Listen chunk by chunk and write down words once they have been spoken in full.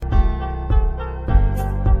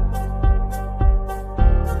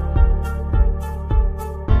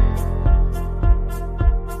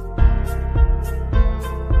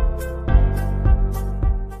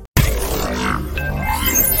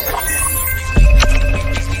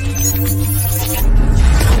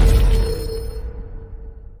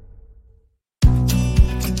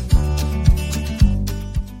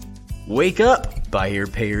Wake up, buy here,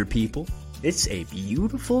 pay here people. It's a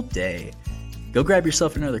beautiful day. Go grab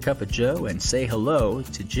yourself another cup of joe and say hello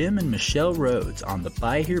to Jim and Michelle Rhodes on the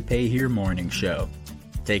Buy Here, Pay Here morning show.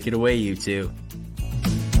 Take it away, you two.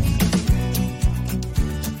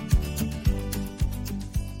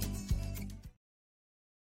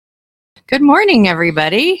 Good morning,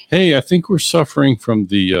 everybody. Hey, I think we're suffering from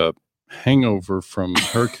the hangover from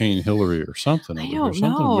Hurricane Hillary or something. There's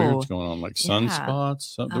something weird's going on, like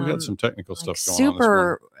sunspots. We got some technical stuff going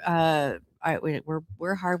on.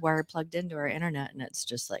 We're hardwired plugged into our internet, and it's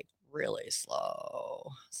just like really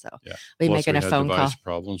slow. So we're making a phone call.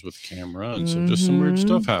 Problems with camera, and so just some weird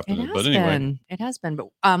stuff happening. But anyway, it has been. But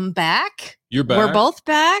I'm back. You're back. We're both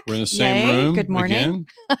back. We're in the same room. Good morning.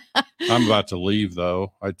 I'm about to leave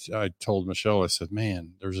though. I told Michelle, I said,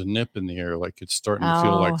 man, there's a nip in the air. Like it's starting to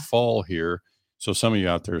feel like fall here. So some of you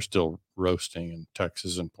out there are still roasting in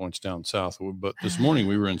Texas and points down south. But this morning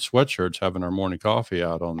we were in sweatshirts having our morning coffee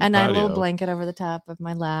out on the patio. I had a little blanket over the top of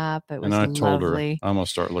my lap. It was lovely. Told her, I'm going to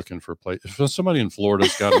start looking for a place. If somebody in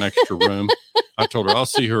Florida's got an extra room, I told her I'll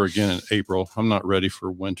see her again in April. I'm not ready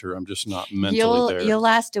for winter. I'm just not mentally there. You'll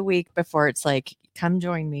last a week before it's like, come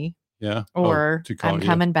join me. Yeah. Or I'm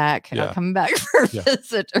coming back. Yeah. I'm coming back for a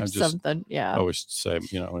visit or something. Yeah. I always say,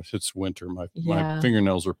 if it's winter, my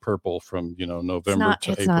fingernails are purple from, November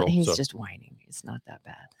to April. He's just whining. It's not that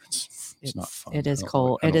bad. It's not fun. It is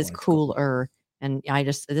cold. It is cooler. And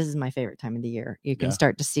this is my favorite time of the year. You can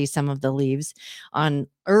start to see some of the leaves on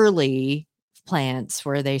early plants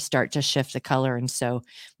where they start to shift the color. And so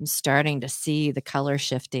I'm starting to see the color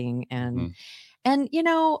shifting and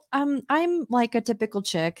I'm like a typical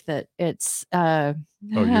chick that it's you're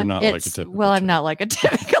not like a typical chick. I'm not like a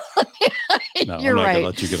typical No, you're I'm not right. gonna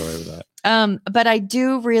let you get away with that. But I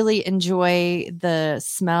do really enjoy the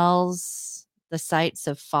smells, the sights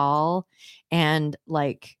of fall and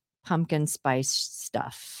like pumpkin spice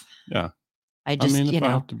stuff. Yeah. I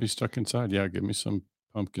have to be stuck inside, give me some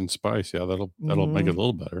pumpkin spice. Yeah, that'll make it a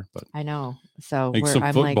little better. But I know. So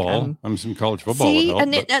some football. Some college football. See,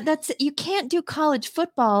 would help, and that's you can't do college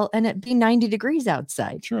football and it be 90 degrees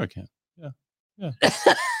outside. Sure, I can. Yeah,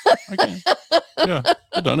 I can. Yeah,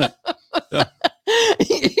 I've done it. Yeah,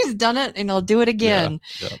 he's done it, and I'll do it again.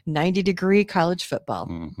 Yeah. 90-degree college football.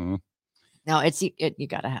 Mm-hmm. Now you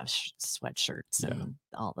got to have sweatshirts and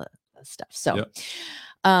all the stuff. So,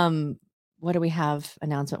 what do we have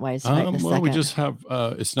announcement wise? We just have,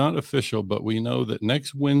 it's not official, but we know that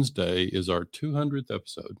next Wednesday is our 200th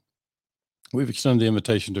episode. We've extended the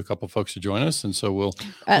invitation to a couple folks to join us. And so we'll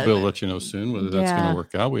be able to let you know soon whether that's going to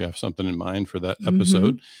work out. We have something in mind for that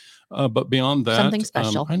episode. But beyond that, something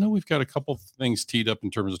special. I know we've got a couple things teed up in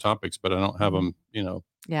terms of topics, but I don't have them,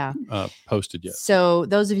 posted yet. So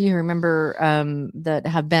those of you who remember that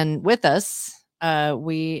have been with us,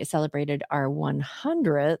 we celebrated our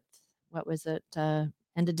 100th. What was it? End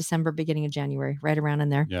of December, beginning of January, right around in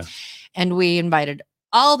there. Yeah. And we invited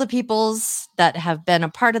all the peoples that have been a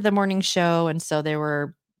part of the morning show. And so there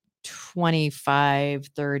were 25,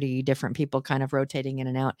 30 different people kind of rotating in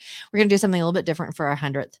and out. We're going to do something a little bit different for our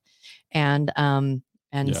 100th. And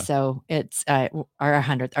so it's our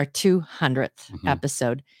 200th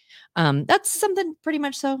episode. That's something pretty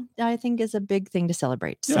much so I think is a big thing to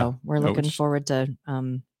celebrate. Yeah. So we're looking forward to,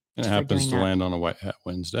 it happens to land on a White Hat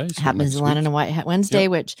Wednesday. So happens to land on a White Hat Wednesday,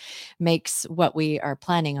 which makes what we are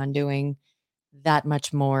planning on doing that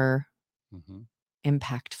much more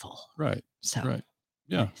impactful. Right. So, right.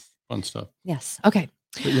 Yeah. Fun stuff. Yes. Okay.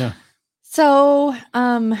 But yeah. So,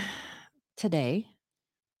 today.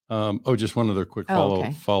 Just one other quick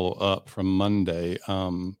follow up from Monday.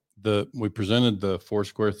 We presented the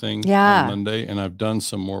Foursquare thing on Monday, and I've done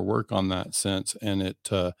some more work on that since. And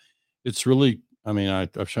it's really,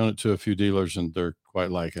 I've shown it to a few dealers and they're quite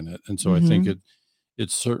liking it. And so I think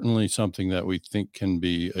it's certainly something that we think can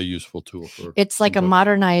be a useful tool for. It's like a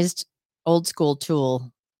modernized old school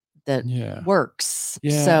tool that works.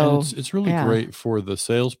 Yeah. So it's really great for the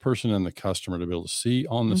salesperson and the customer to be able to see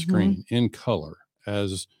on the screen in color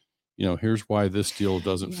as, here's why this deal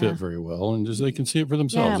doesn't fit very well. And just they can see it for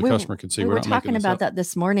themselves. The customer can see. We were talking about that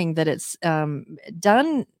this morning, that it's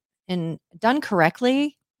done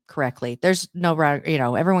correctly. There's no wrong,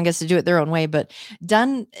 everyone gets to do it their own way, but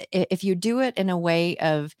if you do it in a way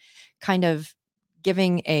of kind of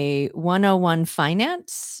giving a 101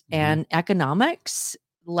 finance and economics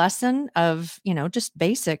lesson of, just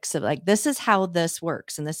basics of like, this is how this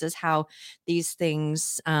works. And this is how these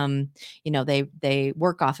things, they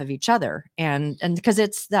work off of each other. And because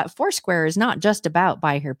it's that Foursquare is not just about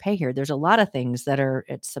buy here, pay here. There's a lot of things that are,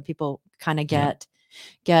 so people kind of get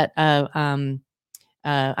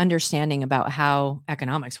understanding about how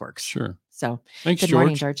economics works. Sure. So thanks, good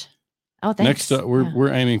morning, George. Oh, thanks. Next,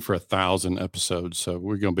 we're aiming for 1,000 episodes, so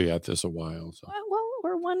we're going to be at this a while. So. Well,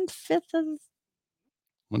 we're 1/5 of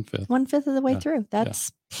 1/5 of the way through.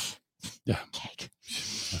 That's cake.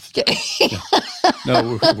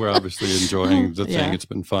 No, we're obviously enjoying the thing. It's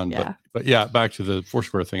been fun, but back to the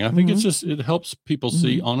Foursquare thing. I think it's just, it helps people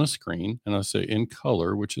see on a screen, and I say in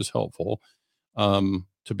color, which is helpful,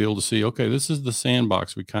 to be able to see, okay, this is the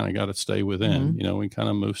sandbox we kind of got to stay within. We kind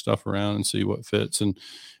of move stuff around and see what fits, and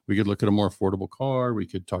we could look at a more affordable car. We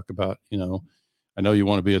could talk about, I know you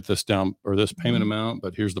want to be at this down or this payment amount,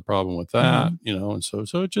 but here's the problem with that, and so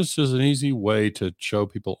it just is an easy way to show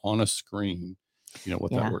people on a screen,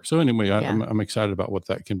 what that works. So anyway, I'm excited about what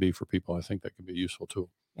that can be for people. I think that can be a useful tool.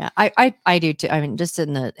 Yeah, I do too. I mean, just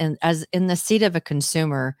in the seat of a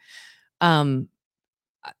consumer,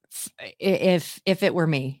 if it were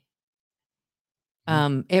me,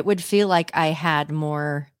 it would feel like I had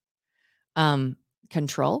more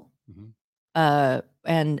control,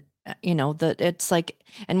 and that it's like,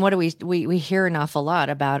 and what do we hear an awful lot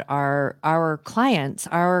about our clients,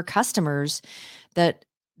 our customers, that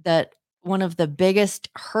one of the biggest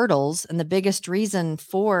hurdles and the biggest reason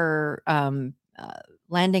for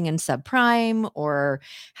landing in subprime or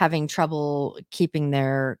having trouble keeping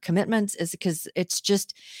their commitments is because it's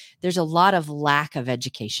just, there's a lot of lack of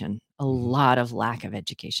education,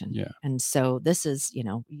 Yeah. And so this is,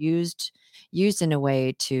 used in a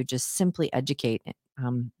way to just simply educate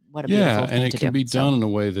what a beautiful thing and it to can do. be done in a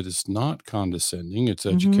way that is not condescending. It's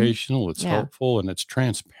educational, it's helpful, and it's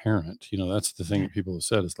transparent. That's the thing that people have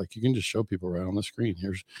said. It's like, you can just show people right on the screen.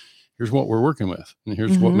 Here's what we're working with, and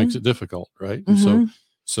here's what makes it difficult, right? And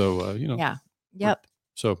so Yep.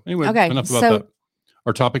 So anyway, enough about that.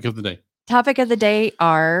 Our topic of the day. Topic of the day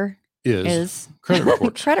is credit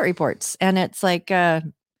reports. Credit reports, and it's like pros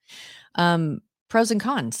and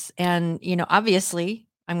cons. And obviously,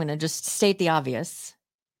 I'm going to just state the obvious.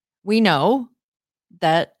 We know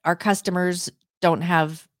that our customers don't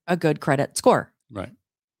have a good credit score, right?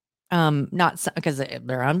 Not because they're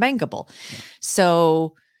unbankable. Yeah.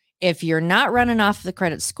 So if you're not running off the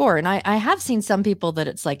credit score, and I have seen some people that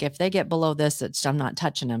it's like, if they get below this, I'm not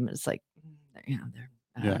touching them. It's like,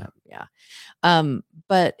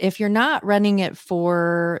 but if you're not running it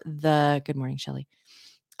for the, good morning, Shelley,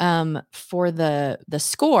 for the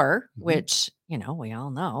score, which, we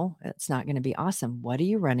all know it's not going to be awesome. What are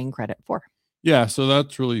you running credit for? Yeah. So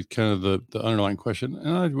that's really kind of the underlying question.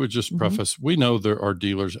 And I would just preface, we know there are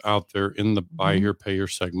dealers out there in the buy here, pay here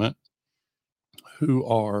segment who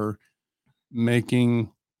are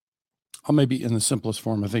making, maybe in the simplest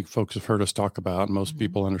form, I think folks have heard us talk about, most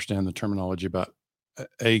people understand the terminology about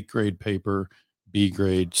A grade paper, B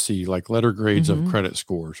grade, C, like letter grades of credit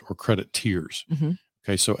scores or credit tiers.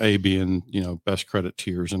 Okay. So A being, best credit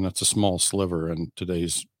tiers, and that's a small sliver in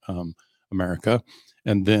today's America.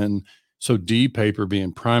 And then, so D paper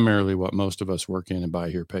being primarily what most of us work in and buy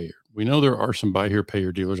here, pay here. We know there are some buy here, pay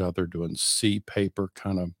here dealers out there doing C paper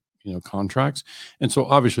kind of, contracts. And so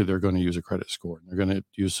obviously they're going to use a credit score. They're going to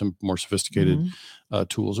use some more sophisticated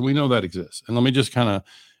tools. And we know that exists. And let me just kind of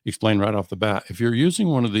explain right off the bat. If you're using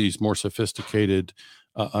one of these more sophisticated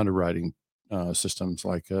underwriting systems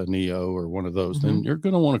like Neo or one of those, then you're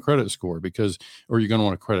going to want a credit score or you're going to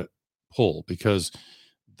want a credit pull, because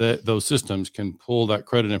those systems can pull that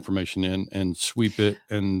credit information in and sweep it.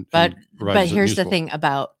 But here's the thing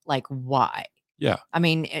about like why. Yeah. I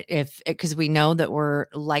mean, because we know that we're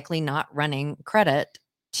likely not running credit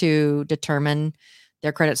to determine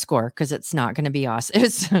their credit score, because it's not going to be awesome.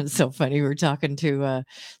 It's so funny. We were talking to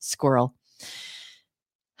Squirrel.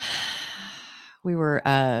 We were.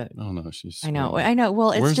 Oh no, she's. I know. Well,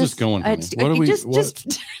 it's where's just this going, honey?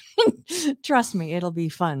 Just trust me, it'll be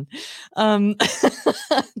fun.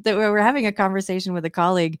 That we were having a conversation with a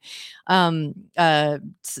colleague.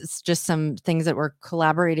 It's just some things that we're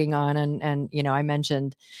collaborating on, and I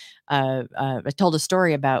mentioned. I told a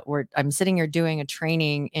story about where I'm sitting here doing a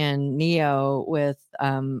training in Neo with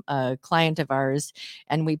a client of ours,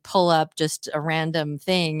 and we pull up just a random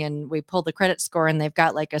thing and we pull the credit score and they've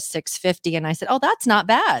got like a 650. And I said, oh, that's not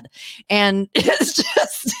bad. And it's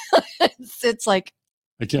just, it's like,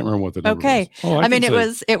 I can't remember what the number was. Oh, I mean, it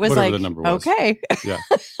was like, the number was. Okay. Yeah.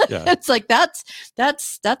 It's like, that's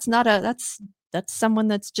someone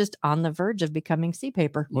that's just on the verge of becoming C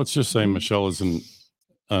paper. Let's just say Michelle is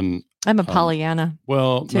I'm a Pollyanna.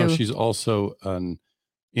 Well, too. No, she's also an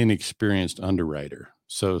inexperienced underwriter.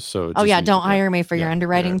 So. Don't hire me for your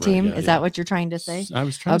underwriting team. Is that what you're trying to say? I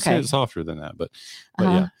was trying to say it softer than that, but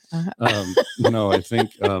yeah. No, I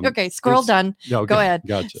think. Okay, squirrel done. Yeah, okay. Go ahead.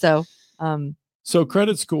 Gotcha. So, So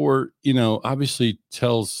credit score, obviously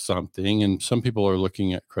tells something, and some people are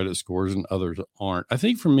looking at credit scores and others aren't. I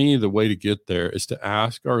think for me, the way to get there is to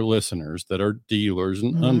ask our listeners that are dealers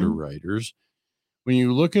and underwriters, when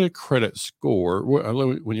you look at a credit score,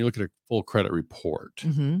 when you look at a full credit report,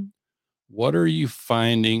 what are you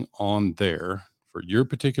finding on there for your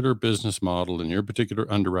particular business model and your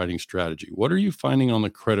particular underwriting strategy? What are you finding on the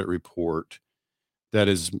credit report that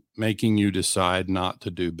is making you decide not to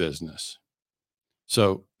do business?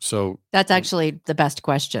 So that's actually the best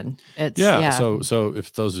question. So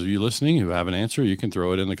if those of you listening who have an answer, you can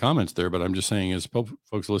throw it in the comments there. But I'm just saying, as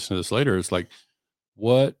folks listen to this later, it's like,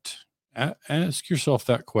 ask yourself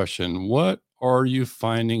that question. What are you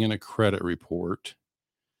finding in a credit report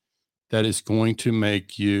that is going to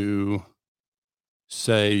make you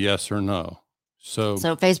say yes or no? So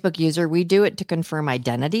Facebook user, we do it to confirm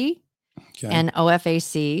identity and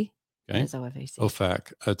OFAC. Okay. What is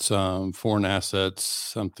OFAC? OFAC. It's foreign assets,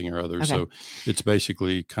 something or other. Okay. So it's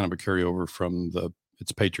basically kind of a carryover from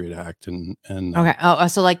it's Patriot Act and okay.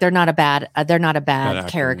 So like they're not a bad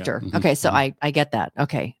character. Yeah. Okay. So I get that.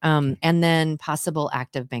 Okay. And then possible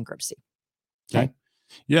active bankruptcy. Okay.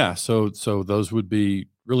 Yeah. So those would be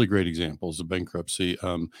really great examples of bankruptcy.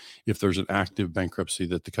 If there's an active bankruptcy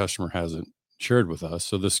that the customer hasn't shared with us.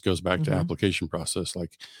 So this goes back to application process.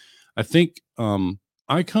 Like I think,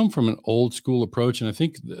 I come from an old school approach, and I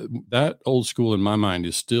think that old school in my mind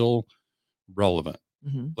is still relevant.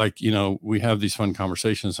 Like, we have these fun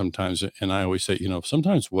conversations sometimes, and I always say,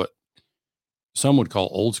 sometimes what some would call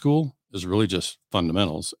old school is really just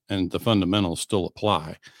fundamentals, and the fundamentals still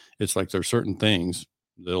apply. It's like there's certain things,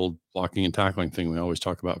 the old blocking and tackling thing we always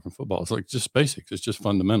talk about from football. It's like just basics. It's just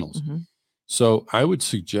fundamentals. So I would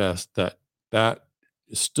suggest that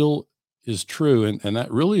still is true. And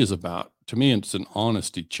that really is about, to me, it's an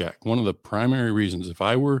honesty check. One of the primary reasons, if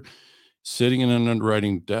I were sitting in an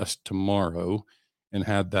underwriting desk tomorrow and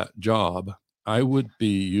had that job, I would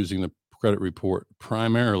be using the credit report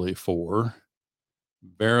primarily for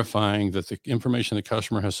verifying that the information the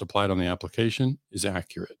customer has supplied on the application is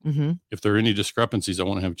accurate. If there are any discrepancies, I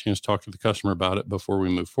want to have a chance to talk to the customer about it before we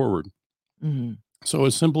move forward. So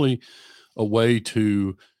it's simply a way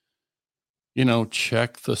to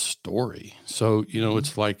check the story. So,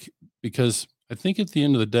 it's like, because I think at the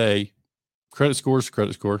end of the day, credit score,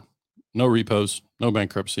 no repos, no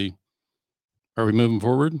bankruptcy. Are we moving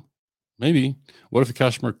forward? Maybe. What if the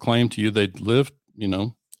customer claimed to you they'd lived, in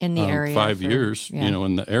the area 5 years,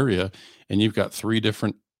 in the area, and you've got 3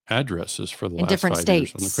 different addresses for the last 5 years different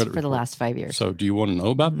states on the credit report. The last 5 years. So do you want to know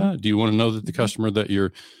about that? Do you want to know that the customer that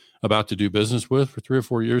you're about to do business with for 3 or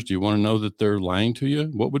 4 years, do you want to know that they're lying to you?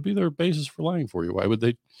 What would be their basis for lying for you? Why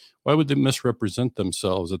would they misrepresent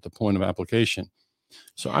themselves at the point of application?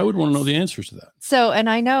 So I would want to know the answers to that. So, and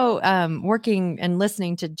I know working and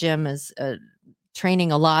listening to Jim is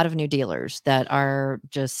training a lot of new dealers that are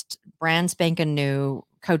just brand spanking new,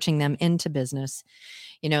 coaching them into business.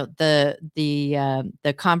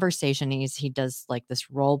 The conversation he does like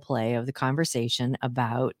this role play of the conversation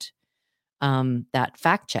about that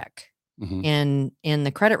fact check in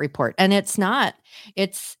the credit report. And it's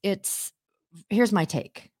here's my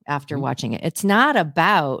take after watching it. It's not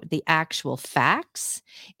about the actual facts.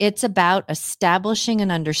 It's about establishing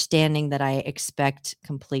an understanding that I expect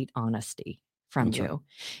complete honesty from That's you.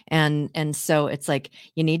 Right. And so it's like,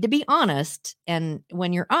 you need to be honest. And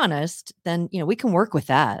when you're honest, then, we can work with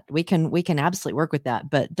that. We can absolutely work with that,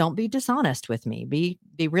 but don't be dishonest with me.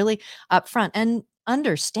 Be really upfront and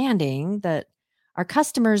understanding that our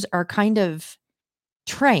customers are kind of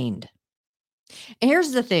trained. And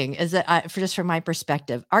here's the thing is that just from my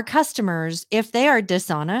perspective, our customers, if they are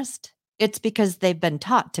dishonest, it's because they've been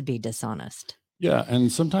taught to be dishonest. Yeah.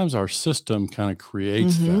 And sometimes our system kind of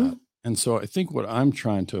creates that. And so I think what I'm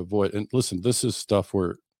trying to avoid, and listen, this is stuff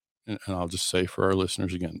where, and I'll just say for our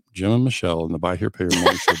listeners again, Jim and Michelle and the Buy Here, Pay Here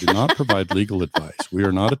Morning Show do not provide legal advice. We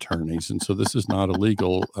are not attorneys. And so this is not a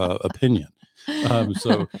legal opinion.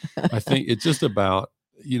 So I think it's just about,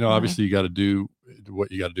 obviously you got to do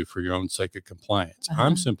what you got to do for your own sake of compliance.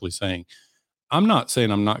 I'm simply saying, I'm not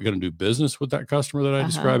saying I'm not going to do business with that customer that I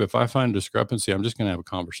describe. If I find a discrepancy, I'm just going to have a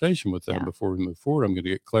conversation with them before we move forward. I'm going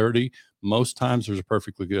to get clarity. Most times there's a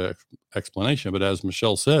perfectly good explanation. But as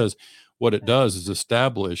Michelle says, what it does is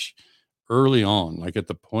establish early on, like at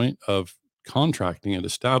the point of contracting, it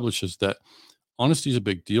establishes that honesty is a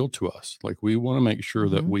big deal to us. Like we want to make sure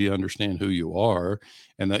that we understand who you are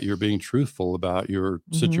and that you're being truthful about your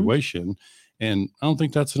situation. And I don't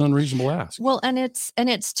think that's an unreasonable ask. Well, and it's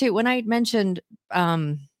too, when I mentioned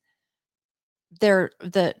that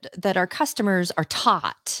our customers are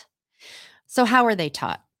taught. So how are they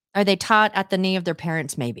taught? Are they taught at the knee of their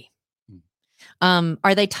parents? Maybe.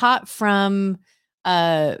 Are they taught from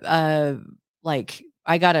like,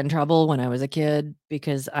 I got in trouble when I was a kid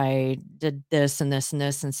because I did this and this and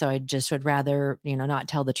this, and so I just would rather, not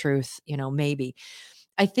tell the truth, maybe.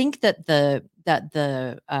 I think that the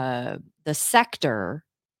sector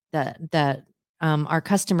that our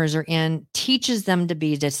customers are in teaches them to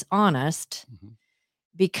be dishonest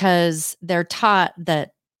because they're taught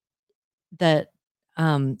that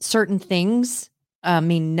certain things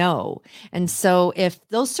mean no. And so if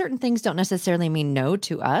those certain things don't necessarily mean no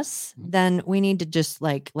to us, then we need to just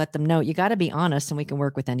let them know, you got to be honest, and we can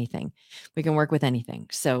work with anything. We can work with anything.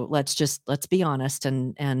 So let's be honest,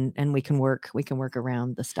 and we can work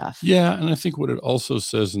around the stuff. Yeah. And I think what it also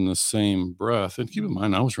says in the same breath, and keep in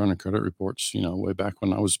mind, I was running credit reports, way back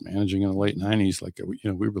when I was managing in the late 90s,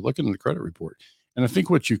 we were looking at the credit report. And I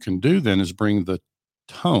think what you can do then is bring the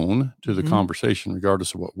tone to the conversation,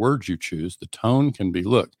 regardless of what words you choose. The tone can be,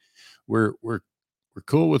 look, we're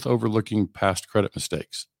cool with overlooking past credit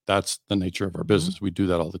mistakes. That's the nature of our business. We do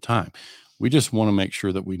that all the time. We just want to make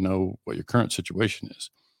sure that we know what your current situation is,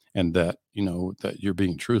 and that, that you're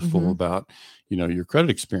being truthful about, your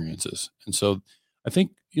credit experiences. And so I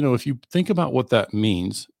think, if you think about what that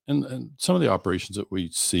means, and some of the operations that we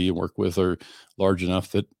see and work with are large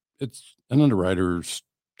enough that it's an underwriter's,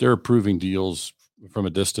 they're approving deals from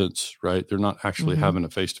a distance, right? They're not actually having a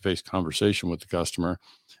face-to-face conversation with the customer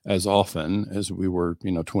as often as we were,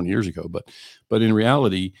 20 years ago. But in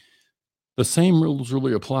reality, the same rules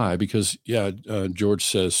really apply because, George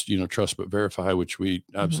says, trust but verify, which we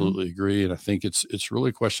absolutely agree. And I think it's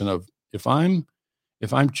really a question of, if I'm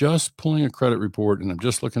just pulling a credit report and I'm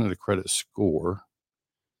just looking at a credit score,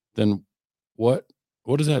 then what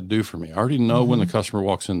does that do for me? I already know when the customer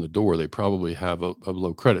walks in the door, they probably have a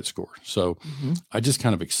low credit score. So I just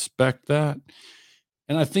kind of expect that.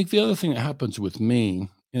 And I think the other thing that happens with me,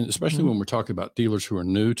 and especially when we're talking about dealers who are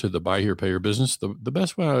new to the buy here, pay here business, the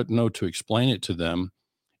best way I know to explain it to them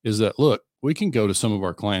is that, look, we can go to some of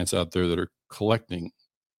our clients out there that are collecting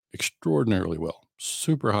extraordinarily well,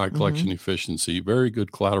 super high collection efficiency, very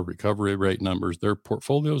good collateral recovery rate numbers. Their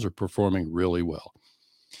portfolios are performing really well.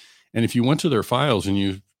 And if you went to their files and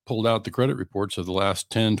you pulled out the credit reports of the last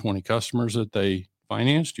 10, 20 customers that they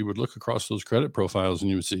financed, you would look across those credit profiles and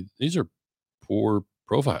you would see these are poor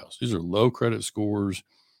profiles. These are low credit scores,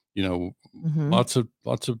 lots of,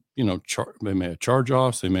 they may have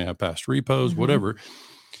charge-offs, they may have past repos, whatever.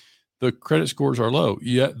 The credit scores are low,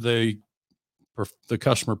 yet the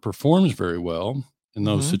customer performs very well in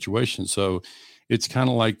those situations. So it's kind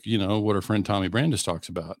of like, what our friend Tommy Brandis talks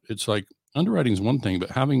about. It's like, underwriting is one thing,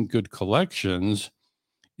 but having good collections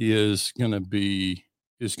is going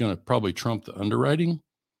to probably trump the underwriting.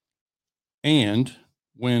 And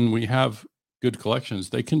when we have good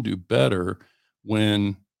collections, they can do better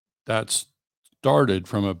when that's started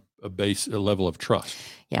from a level of trust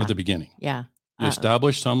at the beginning. Yeah. You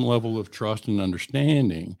establish some level of trust and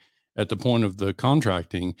understanding at the point of the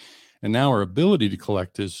contracting. And now our ability to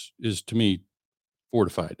collect is to me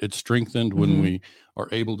fortified. It's strengthened when we are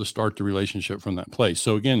able to start the relationship from that place.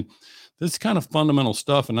 So again, this kind of fundamental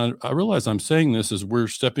stuff. And I realize I'm saying this as we're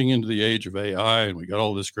stepping into the age of AI and we got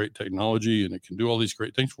all this great technology and it can do all these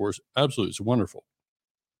great things for us. Absolutely. It's wonderful.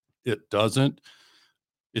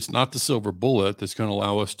 It's not the silver bullet that's going to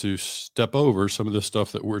allow us to step over some of the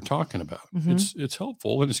stuff that we're talking about. It's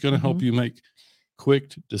helpful, and it's going to help you make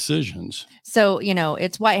quick decisions. So,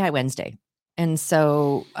 it's White Hat Wednesday. And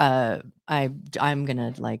so I'm going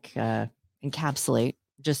to encapsulate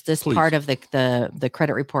just this part of the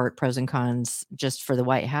credit report pros and cons just for the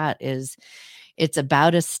White Hat. Is it's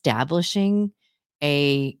about establishing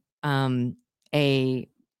a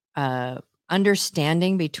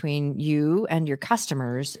understanding between you and your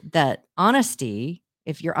customers that honesty,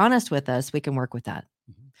 if you're honest with us, we can work with that.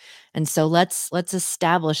 And so let's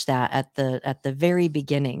establish that at the very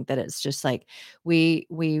beginning, that it's just like, we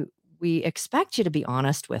expect you to be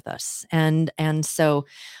honest with us. And so,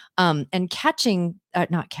 and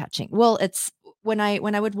not catching. Well, it's when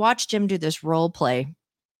I would watch Jim do this role play,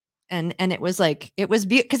 and it was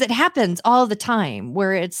because it happens all the time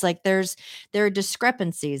where it's like, there are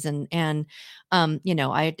discrepancies and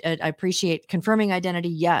I appreciate confirming identity.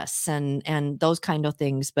 Yes. And those kind of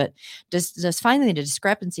things, but just finding the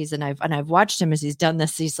discrepancies. And I've watched him as he's done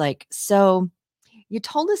this. He's like, so you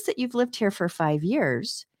told us that you've lived here for 5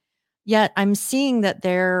 years, yet I'm seeing that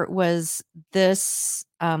there was this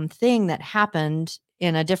thing that happened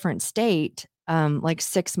in a different state,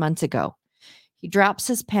 6 months ago. He drops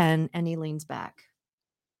his pen and he leans back.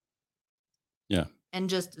 Yeah. And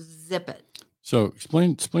just zip it. So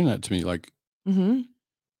explain that to me. Like,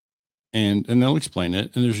 And they'll explain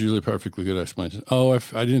it, and there's usually a perfectly good explanation. Oh,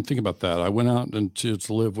 I didn't think about that. I went out and to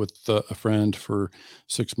live with a friend for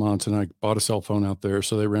 6 months, and I bought a cell phone out there,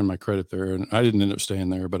 so they ran my credit there, and I didn't end up staying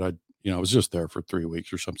there, but I was just there for 3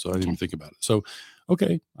 weeks or something, so I didn't even think about it. So,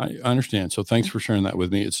 okay, I understand. So thanks for sharing that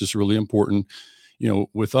with me. It's just really important.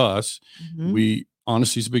 With us,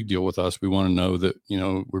 honesty is a big deal with us. We want to know that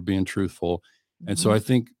we're being truthful, and so I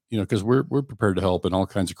think. Because we're prepared to help in all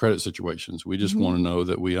kinds of credit situations. We just want to know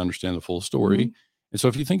that we understand the full story. And so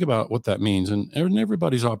if you think about what that means, and in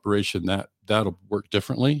everybody's operation, that'll work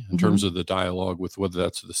differently in terms of the dialogue with whether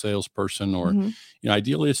that's the salesperson or,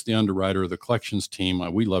 ideally it's the underwriter or the collections team.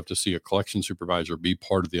 We love to see a collection supervisor be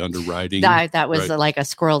part of the underwriting. That was right? Like a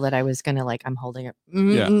squirrel that I was going to I'm holding it.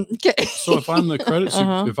 Yeah. Okay. So if I'm the credit,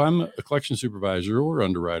 if I'm a collection supervisor or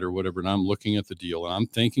underwriter, whatever, and I'm looking at the deal and I'm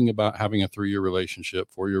thinking about having a 3-year relationship,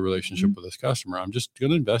 4-year relationship with this customer, I'm just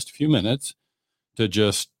going to invest a few minutes to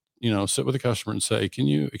just, sit with the customer and say, can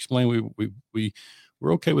you explain,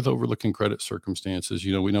 we're okay with overlooking credit circumstances.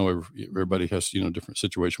 We know everybody has, different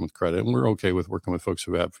situation with credit, and we're okay with working with folks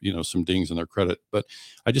who have, some dings in their credit, but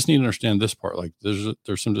I just need to understand this part. Like there's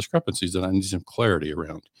some discrepancies that I need some clarity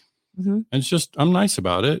around. And it's just, I'm nice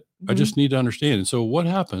about it. I just need to understand. And so what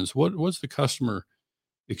happens? What's the customer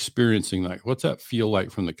experiencing? Like, what's that feel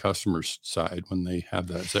like from the customer's side when they have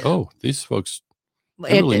that? Say, oh, these folks,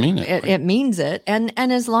 they really mean it. It means it. And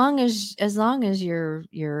as long as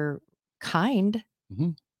you're kind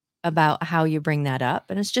about how you bring that up.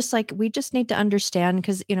 And it's just like, we just need to understand,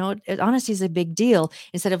 because, honesty is a big deal,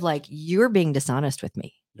 instead of like, you're being dishonest with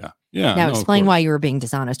me. Yeah. Yeah. Now explain why you were being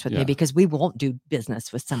dishonest with me, because we won't do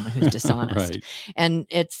business with someone who's dishonest. Right. And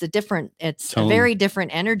it's a very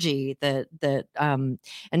different energy and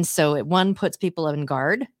so one puts people on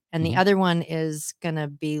guard, and the other one is going to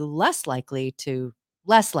be less likely.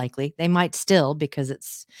 They might still, because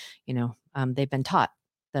it's, they've been taught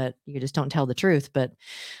that you just don't tell the truth, but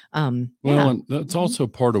and that's also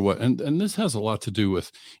part of what, and this has a lot to do with,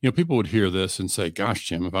 people would hear this and say, gosh,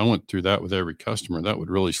 Jim, if I went through that with every customer, that would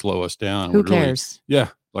really slow us down. Who cares?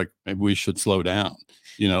 Like maybe we should slow down,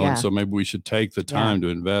 and so maybe we should take the time to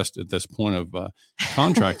invest at this point of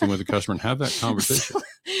contracting with the customer and have that conversation.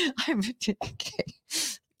 Okay.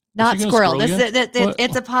 Not squirrel.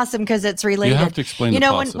 It's a possum, because it's related. You have to explain.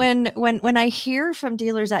 When I hear from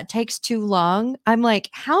dealers that takes too long, I'm like,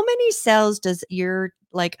 how many sales does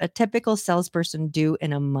a typical salesperson do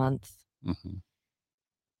in a month?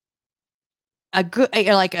 A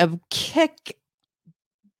kick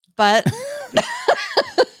butt.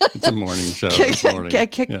 It's a morning show. A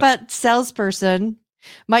kick butt salesperson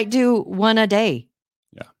might do one a day.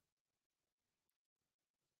 Yeah.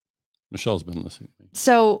 Michelle's been listening.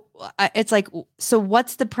 So it's like, so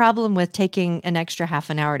what's the problem with taking an extra half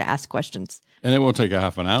an hour to ask questions? And it won't take a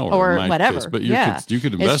half an hour or whatever, case, but you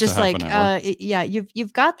could invest it's just a half an hour.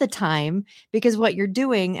 You've got the time, because what you're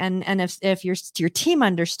doing, and if your team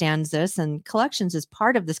understands this, and collections is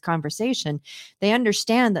part of this conversation, they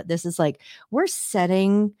understand that this is like, we're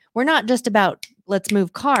not just about let's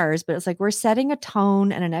move cars, but it's like, we're setting a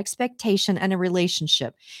tone and an expectation and a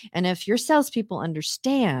relationship. And if your salespeople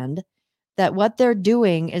understand that what they're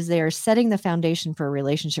doing is they are setting the foundation for a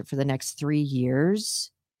relationship for the next 3 years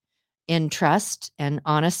in trust and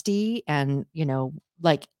honesty, and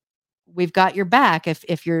we've got your back.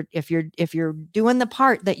 If you're doing the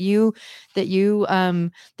part that you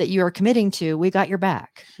are committing to, we got your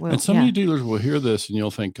back. Well, and some of you dealers will hear this and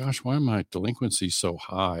you'll think, gosh, why are my delinquencies so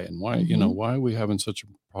high? And why, why are we having such a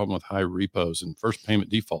problem with high repos and first payment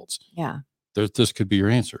defaults? Yeah. This could be your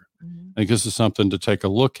answer. I think this is something to take a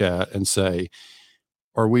look at and say,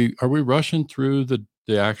 are we rushing through the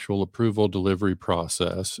actual approval delivery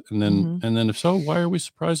process? And then if so, why are we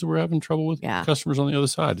surprised that we're having trouble with customers on the other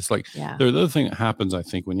side? It's like, the other thing that happens, I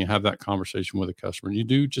think, when you have that conversation with a customer, and you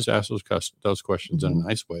do just ask those questions in a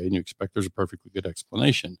nice way, and you expect there's a perfectly good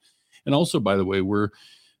explanation. And also, by the way, a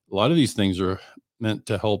lot of these things are meant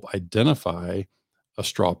to help identify a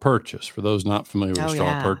straw purchase. For those not familiar with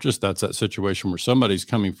straw purchase, that's that situation where somebody's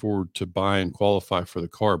coming forward to buy and qualify for the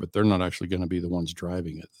car, but they're not actually going to be the ones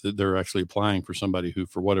driving it. They're actually applying for somebody who,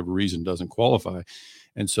 for whatever reason, doesn't qualify.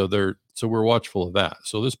 And so we're watchful of that.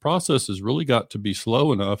 So this process has really got to be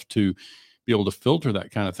slow enough to be able to filter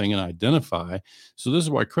that kind of thing and identify. So this is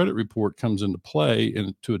why credit report comes into play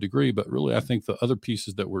to a degree, but really I think the other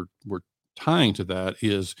pieces that we're tying to that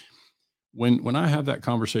is when I have that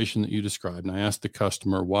conversation that you described, and I ask the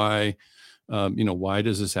customer why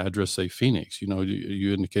does this address say Phoenix?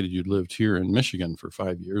 You indicated you'd lived here in Michigan for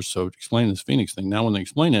 5 years, so explain this Phoenix thing. Now, when they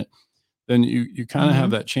explain it, then you kind of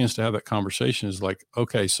have that chance to have that conversation. Is like,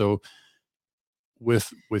 okay, so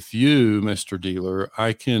with you, Mr. Dealer,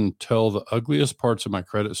 I can tell the ugliest parts of my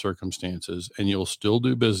credit circumstances and you'll still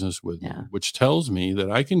do business with me, which tells me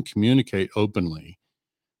that I can communicate openly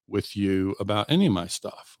with you about any of my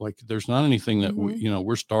stuff. Like there's not anything that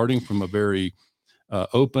we're starting from a very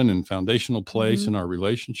open and foundational place in our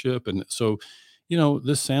relationship. And so,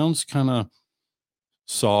 this sounds kind of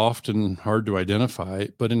soft and hard to identify,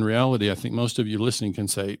 but in reality, I think most of you listening can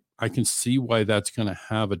say, I can see why that's going to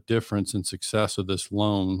have a difference in success of this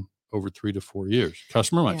loan over 3 to 4 years.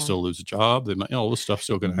 Customer might still lose a job. They might, all this stuff's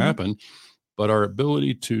still going to happen, but our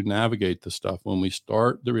ability to navigate the stuff when we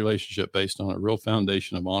start the relationship based on a real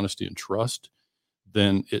foundation of honesty and trust,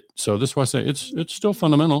 so this is why I say it's still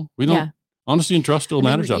fundamental. We don't, honesty and trust still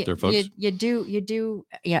matters out there, folks. You do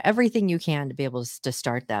everything you can to be able to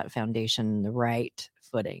start that foundation the right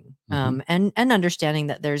footing, and understanding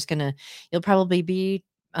that you'll probably be,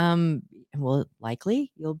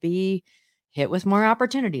 likely you'll be hit with more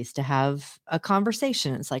opportunities to have a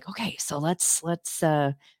conversation. It's like, okay, so let's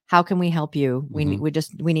how can we help you? We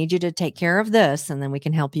need you to take care of this, and then we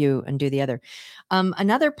can help you and do the other.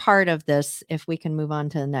 Another part of this, if we can move on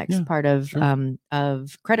to the next part of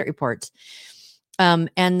credit reports.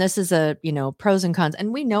 And this is pros and cons.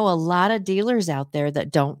 And we know a lot of dealers out there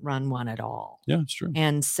that don't run one at all. Yeah, it's true.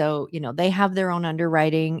 And so, they have their own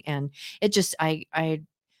underwriting, and it just,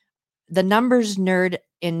 the numbers nerd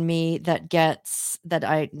in me that gets that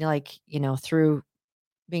I like, through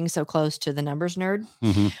being so close to the numbers nerd.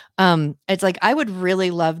 It's like, I would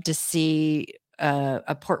really love to see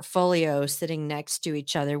a portfolio sitting next to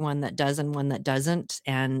each other, one that does and one that doesn't,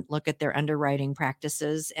 and look at their underwriting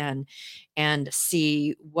practices and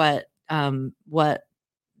see what the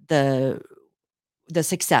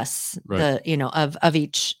success, of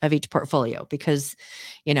each portfolio, because,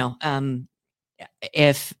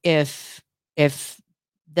 if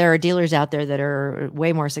there are dealers out there that are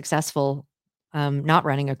way more successful not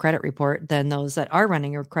running a credit report than those that are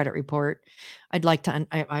running a credit report,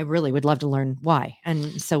 I really would love to learn why.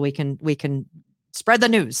 And so we can spread the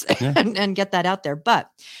news and get that out there. But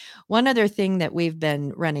one other thing that we've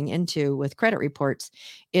been running into with credit reports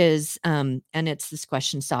is, and it's this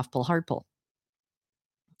question, soft pull, hard pull.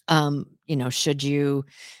 Should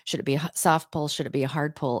it be a soft pull? Should it be a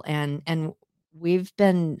hard pull? And we've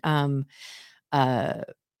been,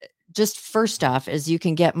 just first off, is you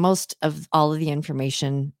can get most of all of the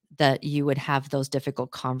information that you would have those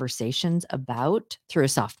difficult conversations about through a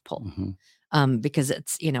soft pull. Because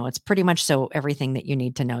it's, it's pretty much so everything that you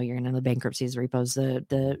need to know. You're going to know the bankruptcies, repos, the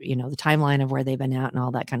timeline of where they've been at and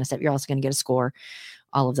all that kind of stuff. You're also going to get a score,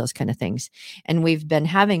 all of those kind of things. And we've been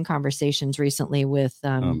having conversations recently with,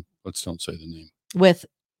 let's don't say the name.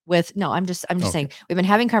 No, I'm just saying we've been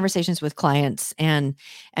having conversations with clients, and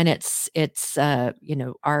it's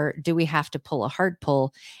do we have to pull a hard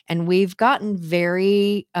pull? And we've gotten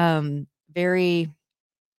very, very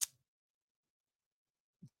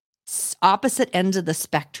opposite ends of the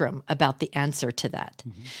spectrum about the answer to that.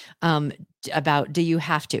 About, do you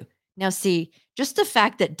have to? Now, see, just the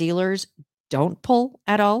fact that dealers don't pull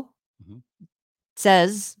at all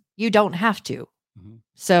says you don't have to.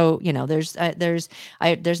 So, there's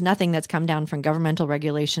nothing that's come down from governmental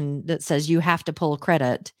regulation that says you have to pull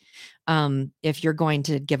credit if you're going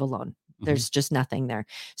to give a loan. There's just nothing there.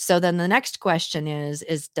 So then the next question is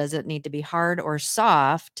does it need to be hard or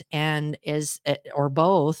soft, and is it, or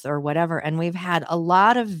both, or whatever? And we've had a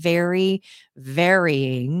lot of very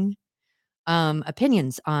varying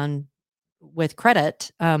opinions on with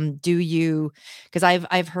credit. Because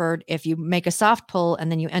I've heard if you make a soft pull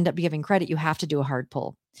and then you end up giving credit, you have to do a hard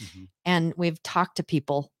pull. And we've talked to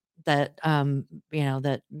people that,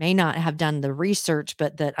 that may not have done the research,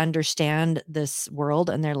 but that understand this world.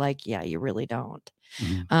 And they're like, yeah, you really don't.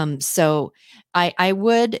 So I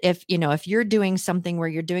would, if you're doing something where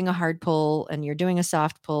you're doing a hard pull and you're doing a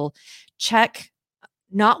soft pull, check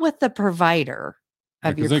not with the provider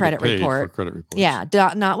of your credit report. Yeah.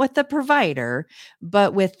 Not with the provider,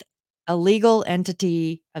 but with a legal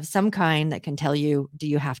entity of some kind that can tell you, do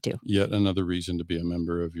you have to? Yet another reason to be a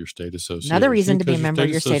member of your state association. Another reason to be a member of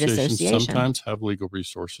your state association. Sometimes have legal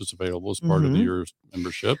resources available as part of your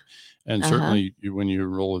membership. And certainly when you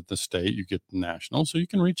enroll at the state, you get national. So you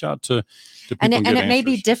can reach out to people and it may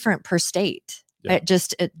be different per state. But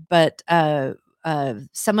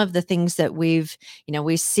some of the things that we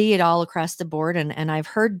see it all across the board, and I've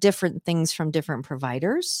heard different things from different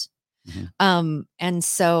providers. And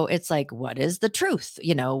so it's like, what is the truth?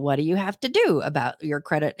 What do you have to do about your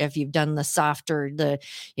credit if you've done the soft or the,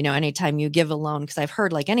 anytime you give a loan? Because I've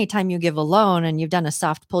heard, like, anytime you give a loan and you've done a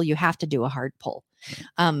soft pull, you have to do a hard pull.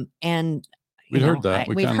 And We've heard that.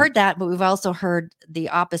 We've heard that, but we've also heard the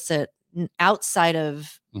opposite outside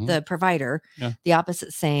of the provider, the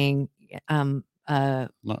opposite saying,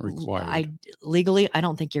 not required. Legally, I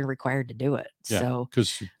don't think you're required to do it. Yeah, so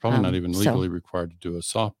because you're probably not even legally required to do a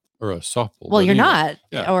softball. Well, you're not,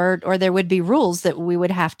 or there would be rules that we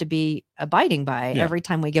would have to be abiding by every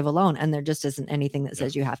time we give a loan, and there just isn't anything that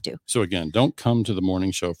says you have to. So again, don't come to the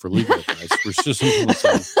morning show for legal advice. We're just saying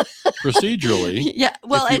procedurally. Yeah,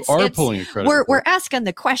 well, if you are pulling a credit report, we're asking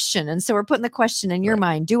the question, and so we're putting the question in your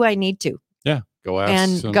mind: do I need to? Yeah, go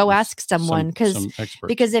ask someone,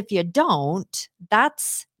 because if you don't,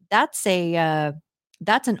 that's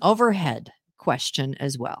an overhead question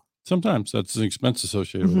as well. Sometimes that's an expense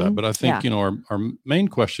associated with that. But I think, our main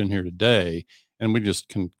question here today, and we just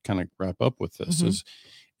can kind of wrap up with this, is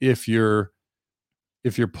if you're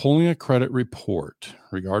pulling a credit report,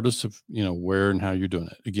 regardless of, where and how you're doing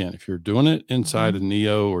it, again, if you're doing it inside a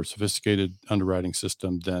NEO or sophisticated underwriting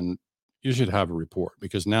system, then you should have a report,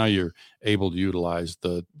 because now you're able to utilize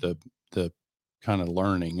the kind of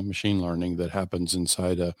machine learning that happens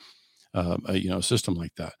inside a system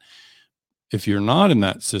like that. If you're not in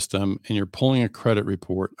that system and you're pulling a credit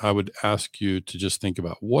report, I would ask you to just think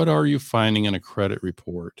about, what are you finding in a credit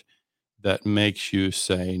report that makes you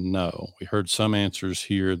say no? We heard some answers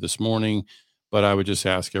here this morning, but I would just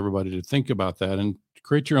ask everybody to think about that and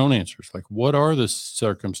create your own answers. Like, what are the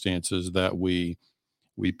circumstances that we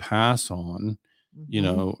pass on,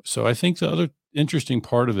 So I think the other interesting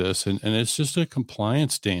part of this, and it's just a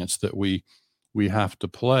compliance dance that we have to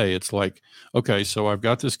play. It's like, okay, so I've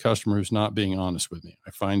got this customer who's not being honest with me.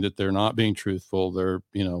 I find that they're not being truthful. They're,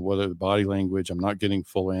 whether the body language, I'm not getting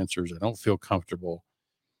full answers. I don't feel comfortable.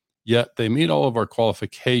 Yet they meet all of our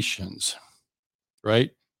qualifications,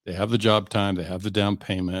 right? They have the job time, they have the down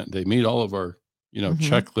payment, they meet all of our,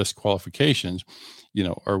 checklist qualifications.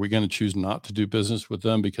 Are we going to choose not to do business with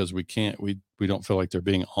them because we don't feel like they're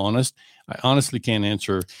being honest? I honestly can't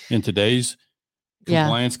answer in today's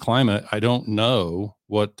compliance climate. I don't know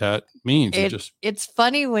what that means. It's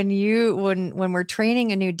funny when we're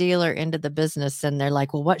training a new dealer into the business and they're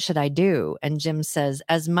like, well, what should I do? And Jim says,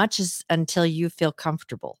 as much as until you feel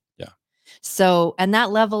comfortable. Yeah. So, and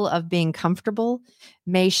that level of being comfortable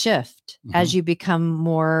may shift as you become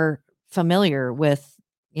more familiar with,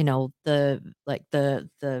 the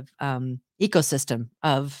ecosystem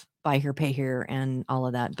of buy here, pay here, and all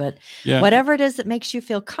of that. But whatever it is that makes you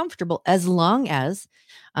feel comfortable, as long as,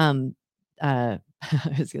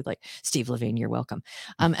 it's like Steve Levine, you're welcome.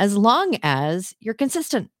 As long as you're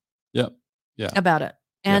consistent. About it.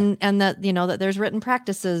 And that, that there's written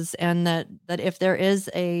practices, and that if there is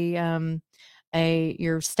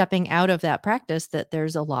you're stepping out of that practice, that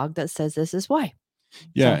there's a log that says this is why.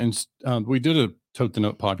 Yeah. And we did a Tote the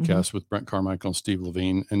Note podcast with Brent Carmichael and Steve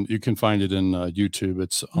Levine, and you can find it in YouTube.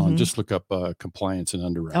 It's on, just look up compliance and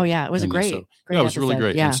underwriting. Oh yeah. It was great. It was really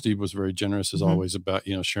great. Yeah. And Steve was very generous as always about,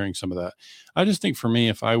 sharing some of that. I just think for me,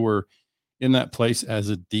 if I were in that place as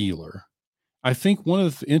a dealer, I think one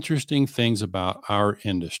of the interesting things about our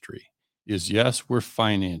industry is, yes, we're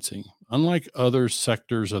financing. Unlike other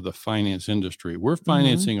sectors of the finance industry, we're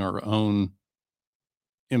financing our own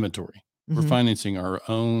inventory. We're financing our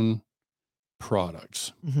own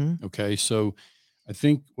products. Okay. So I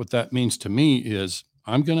think what that means to me is,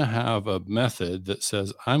 I'm going to have a method that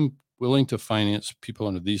says I'm willing to finance people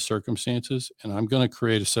under these circumstances, and I'm going to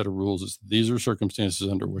create a set of rules. These are circumstances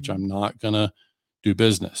under which I'm not going to do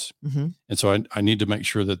business. And so I need to make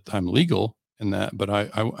sure that I'm legal in that, but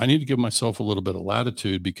I need to give myself a little bit of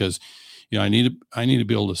latitude, because, I need to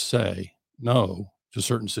be able to say no to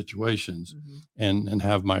certain situations and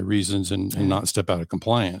have my reasons and not step out of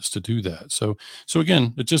compliance to do that. So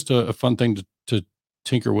again, it's just a fun thing to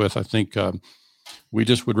tinker with. I think we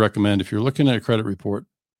just would recommend, if you're looking at a credit report,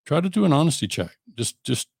 try to do an honesty check. Just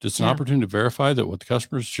it's an opportunity to verify that what the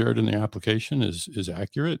customer's shared in the application is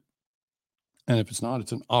accurate. And if it's not,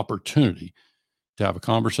 it's an opportunity to have a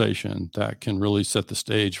conversation that can really set the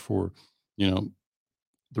stage for,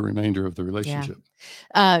 the remainder of the relationship.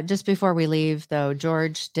 Just before we leave, though,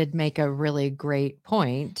 George did make a really great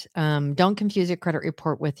point. Don't confuse your credit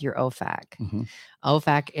report with your OFAC.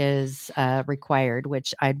 OFAC is required,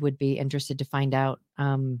 which I would be interested to find out.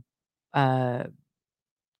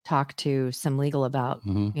 Talk to some legal about,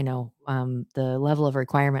 the level of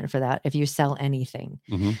requirement for that. If you sell anything,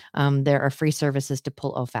 there are free services to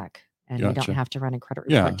pull OFAC, and you don't have to run a credit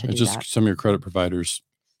report to do that. Some of your credit providers,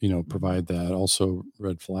 provide that. Also,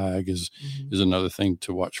 red flag is another thing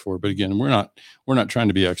to watch for. But again, we're not trying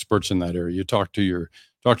to be experts in that area. You talk to your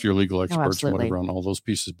legal experts and whatever on all those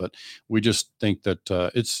pieces. But we just think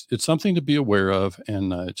that it's something to be aware of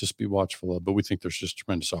and just be watchful of. But we think there's just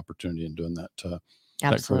tremendous opportunity in doing that.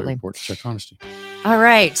 That credit report to check honesty. All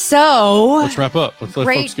right. So let's wrap up. Let's let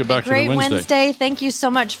folks get back to the Wednesday. Thank you so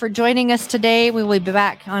much for joining us today. We will be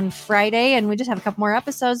back on Friday, and we just have a couple more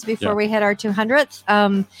episodes before we hit our 200th.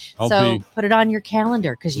 So put it on your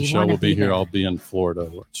calendar because Michelle will be here. I'll be in Florida.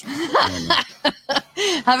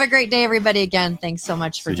 Have a great day, everybody. Again, thanks so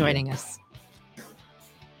much for joining us.